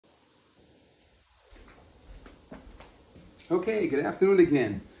Okay, good afternoon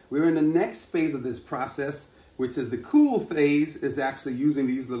again. We're in the next phase of this process, which is the cool phase, is actually using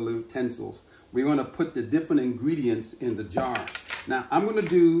these little utensils. We're going to put the different ingredients in the jar. Now, I'm going to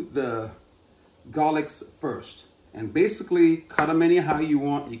do the garlics first. And basically, cut them anyhow you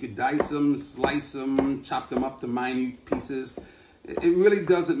want. You could dice them, slice them, chop them up to minute pieces. It really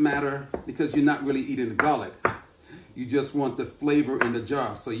doesn't matter because you're not really eating the garlic. You just want the flavor in the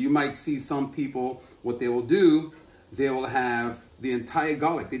jar. So you might see some people, what they will do, they will have the entire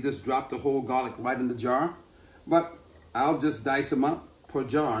garlic. They just drop the whole garlic right in the jar. But I'll just dice them up per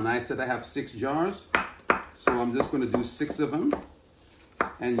jar. And I said I have 6 jars. So I'm just going to do 6 of them.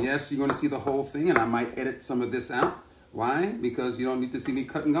 And yes, you're going to see the whole thing. And I might edit some of this out. Why? Because you don't need to see me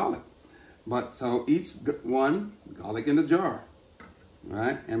cutting garlic. But so each one, garlic in the jar. All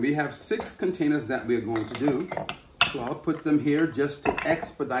right? And we have 6 containers that we're going to do. So I'll put them here just to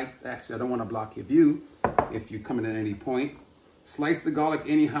expedite. Actually, I don't want to block your view if you come in at any point. Slice the garlic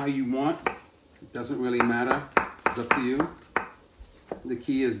anyhow you want. It doesn't really matter. It's up to you. The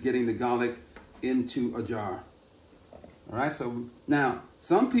key is getting the garlic into a jar. All right, so now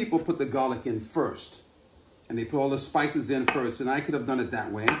some people put the garlic in first and they put all the spices in first, and I could have done it that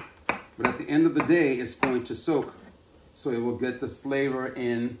way. But at the end of the day, it's going to soak, so it will get the flavor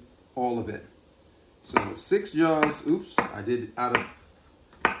in all of it. So 6 jars, oops, I did out of,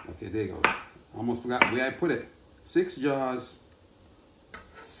 okay, there you go. Almost forgot where I put it. 6 jars,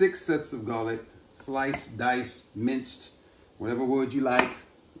 6 sets of garlic, sliced, diced, minced, whatever word you like,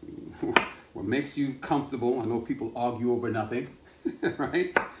 what makes you comfortable. I know people argue over nothing,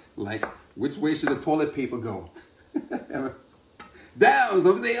 right? Like, which way should the toilet paper go? Down,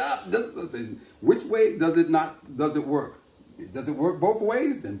 so they up. Which way does it work? Does it work both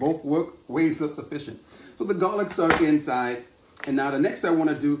ways? Then both ways are sufficient. So the garlics are inside. And now the next I want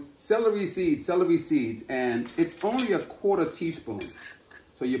to do celery seeds. And it's only a 1/4 teaspoon.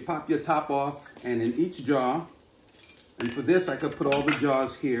 So you pop your top off, and in each jar, and for this I could put all the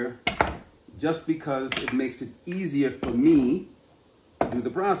jars here just because it makes it easier for me to do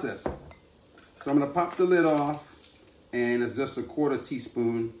the process. So I'm going to pop the lid off, and it's just a 1/4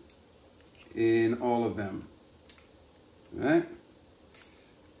 teaspoon in all of them. All right?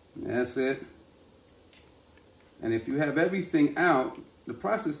 That's it. And if you have everything out, the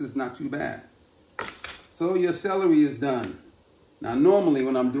process is not too bad. So your celery is done. Now, normally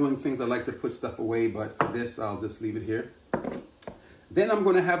when I'm doing things, I like to put stuff away, but for this, I'll just leave it here. Then I'm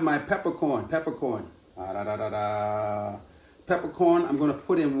going to have my peppercorn. Peppercorn, I'm going to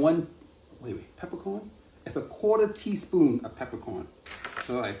put in peppercorn? It's a 1/4 teaspoon of peppercorn.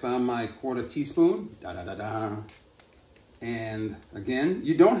 So I found my 1/4 teaspoon. And again,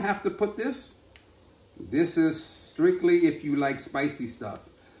 you don't have to put this. This is strictly if you like spicy stuff.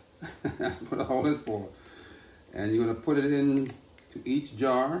 That's what all is for. And you're going to put it in to each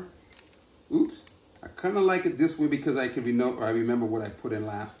jar. Oops. I kind of like it this way because I remember what I put in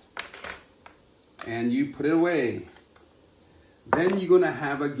last. And you put it away. Then you're going to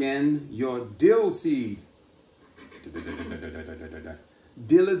have again your dill seed.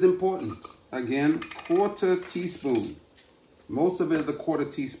 Dill is important. Again, 1/4 teaspoon. Most of it is a 1/4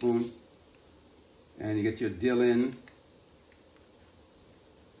 teaspoon. And you get your dill in.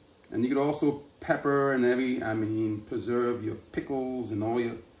 And you could also pepper and preserve your pickles and all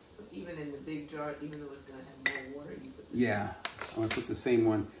your... So even in the big jar, even though it's going to have more water, you put the Yeah, I'm going to put the same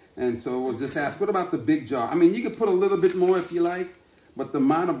one. And so I was just asked, what about the big jar? I mean, you could put a little bit more if you like, but the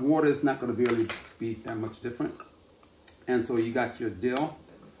amount of water is not going to really be that much different. And so you got your dill.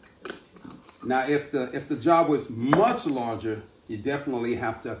 Now, if the jar was much larger, you definitely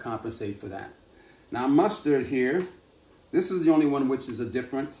have to compensate for that. Now, mustard here, this is the only one which is a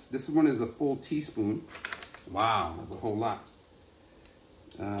difference. This one is a full teaspoon. Wow, that's a whole lot.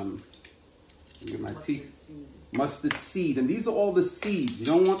 Get my mustard seed. And these are all the seeds. You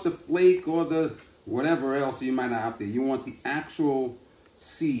don't want the flake or the whatever else you might have out there. You want the actual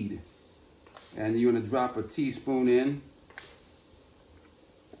seed. And you're going to drop a teaspoon in.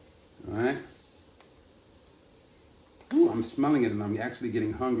 All right. Ooh, I'm smelling it and I'm actually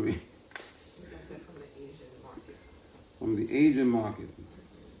getting hungry. From the Asian market.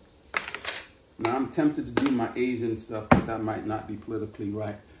 Now I'm tempted to do my Asian stuff, but that might not be politically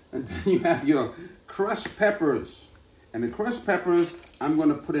right. And then you have your crushed peppers. And the crushed peppers, I'm going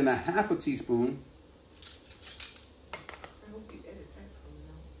to put in a 1/2 teaspoon. I hope you edit that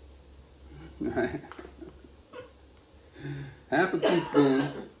from now. 1/2 teaspoon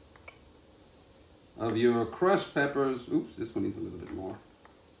of your crushed peppers. Oops, this one needs a little bit more.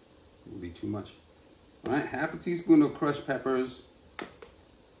 It would be too much. All right, 1/2 teaspoon of crushed peppers.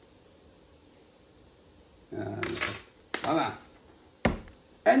 Voila.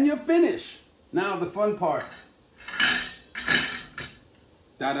 And you're finished. Now the fun part.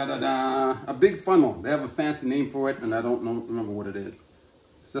 Da-da-da-da. A big funnel. They have a fancy name for it, and I don't remember what it is.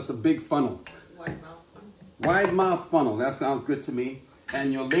 It's just a big funnel. Wide mouth funnel. Wide mouth funnel. That sounds good to me.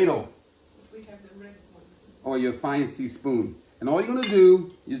 And your ladle. If we have the red ones. Or your fancy spoon. And all you're going to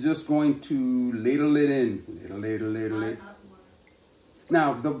do, you're just going to ladle it in. Ladle it.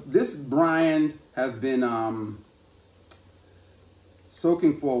 Now, this brine has been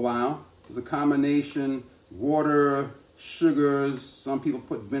soaking for a while. It's a combination water, sugars, some people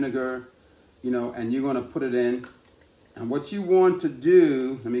put vinegar, you know, and you're going to put it in. And what you want to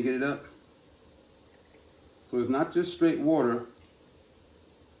do, let me get it up. So it's not just straight water.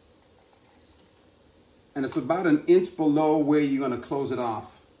 And it's about an inch below where you're going to close it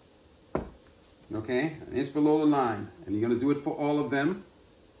off. Okay, an inch below the line. And you're going to do it for all of them.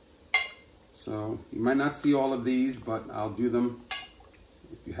 So you might not see all of these, but I'll do them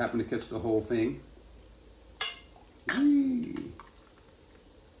if you happen to catch the whole thing. That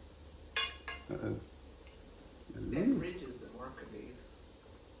ridge is the marker, Dave.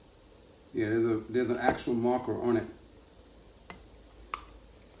 Yeah, there's an actual marker on it.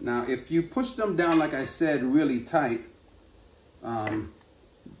 Now, if you push them down, like I said, really tight,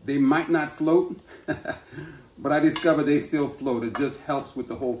 they might not float, but I discovered they still float. It just helps with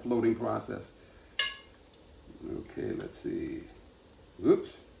the whole floating process. Okay, let's see. Oops.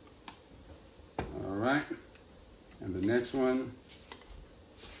 All right. And the next one,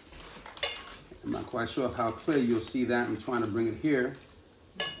 I'm not quite sure how clear you'll see that. I'm trying to bring it here.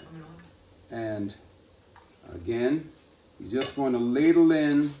 And again, you're just going to ladle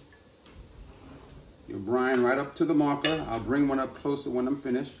in your brine right up to the marker. I'll bring one up closer when I'm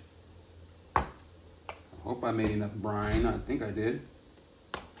finished. I hope I made enough brine. I think I did.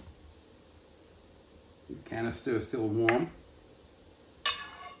 The canister is still warm.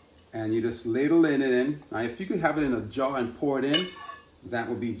 And you just ladle it in. Now, if you could have it in a jar and pour it in, that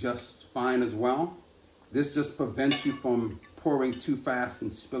would be just fine as well. This just prevents you from pouring too fast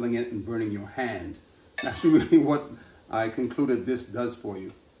and spilling it and burning your hand. That's really what I concluded this does for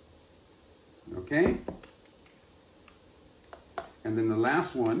you. Okay? And then the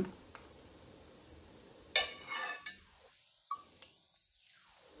last one.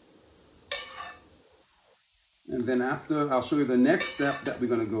 And then after, I'll show you the next step that we're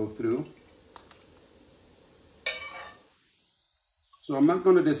going to go through. So I'm not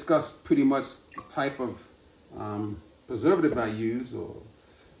going to discuss pretty much the type of preservative I use, or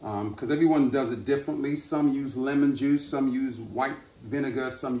because everyone does it differently. Some use lemon juice, some use white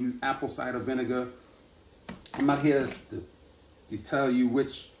vinegar, some use apple cider vinegar. I'm not here to tell you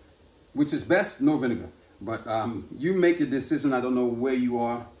which is best, no vinegar. But you make the decision. I don't know where you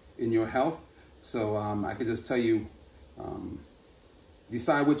are in your health. So I could just tell you,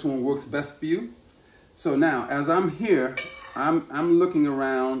 decide which one works best for you. So now, as I'm here, I'm looking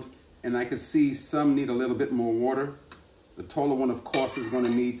around, and I can see some need a little bit more water. The taller one, of course, is going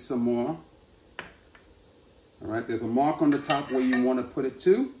to need some more. All right, there's a mark on the top where you want to put it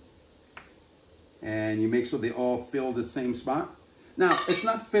to. And you make sure they all fill the same spot. Now, it's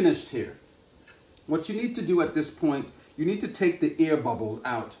not finished here. What you need to do at this point, you need to take the air bubbles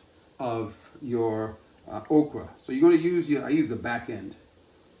out of your okra. So you're going to use I use the back end.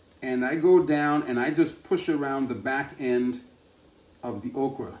 And I go down and I just push around the back end of the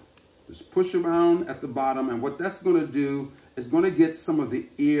okra. Just push around at the bottom, and what that's going to do is going to get some of the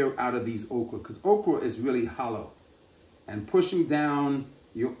air out of these okra, because okra is really hollow. And pushing down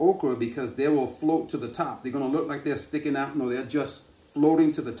your okra, because they will float to the top. They're going to look like they're sticking out. No, they're just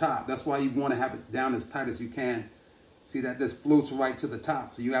floating to the top. That's why you want to have it down as tight as you can. See that this floats right to the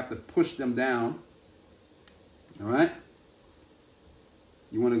top, so you have to push them down. All right?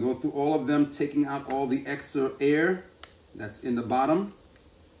 You want to go through all of them, taking out all the extra air that's in the bottom.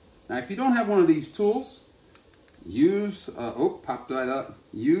 Now, if you don't have one of these tools, use, popped that up.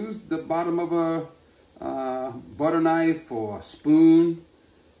 Use the bottom of a butter knife or a spoon,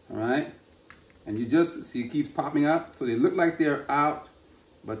 all right? And you just, see it keeps popping up. So they look like they're out,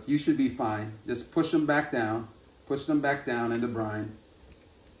 but you should be fine. Just push them back down. Push them back down in the brine.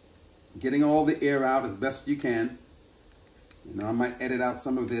 Getting all the air out as best you can. You know, I might edit out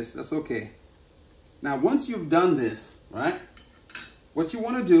some of this. That's okay. Now, once you've done this, right, what you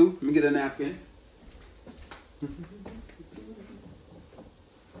want to do, let me get a napkin.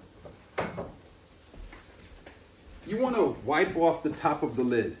 You want to wipe off the top of the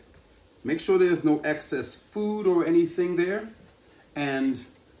lid. Make sure there's no excess food or anything there. And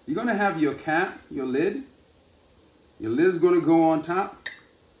you're going to have your cap, your lid. Your lid's going to go on top,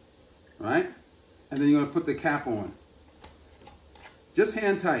 right? And then you're going to put the cap on. Just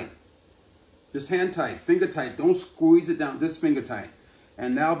hand tight. Just hand tight, finger tight. Don't squeeze it down, just finger tight.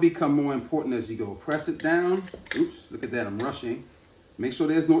 And that'll become more important as you go. Press it down. Oops, look at that, I'm rushing. Make sure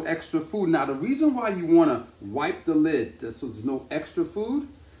there's no extra food. Now, the reason why you want to wipe the lid so there's no extra food,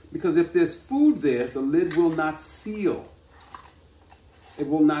 because if there's food there, the lid will not seal. It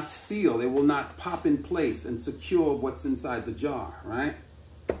will not seal. It will not pop in place and secure what's inside the jar, right?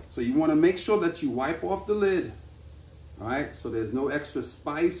 So you want to make sure that you wipe off the lid, all right? So there's no extra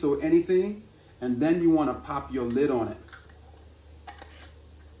spice or anything. And then you want to pop your lid on it.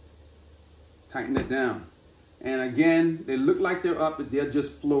 Tighten it down. And again, they look like they're up, but they're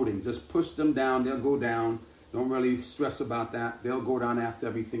just floating. Just push them down, they'll go down. Don't really stress about that. They'll go down after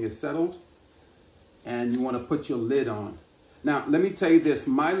everything is settled. And you want to put your lid on. Now, let me tell you this.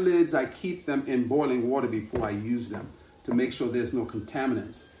 My lids, I keep them in boiling water before I use them to make sure there's no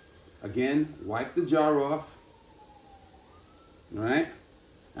contaminants. Again, wipe the jar off. All right?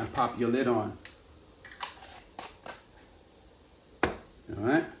 And pop your lid on. All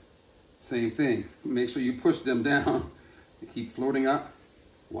right? Same thing. Make sure you push them down. They keep floating up.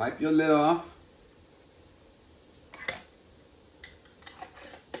 Wipe your lid off.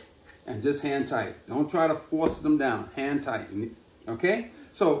 And just hand tight. Don't try to force them down. Hand tight. Okay?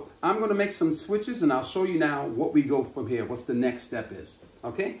 So I'm going to make some switches and I'll show you now what we go from here. What the next step is.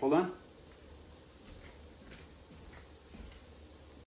 Okay? Hold on.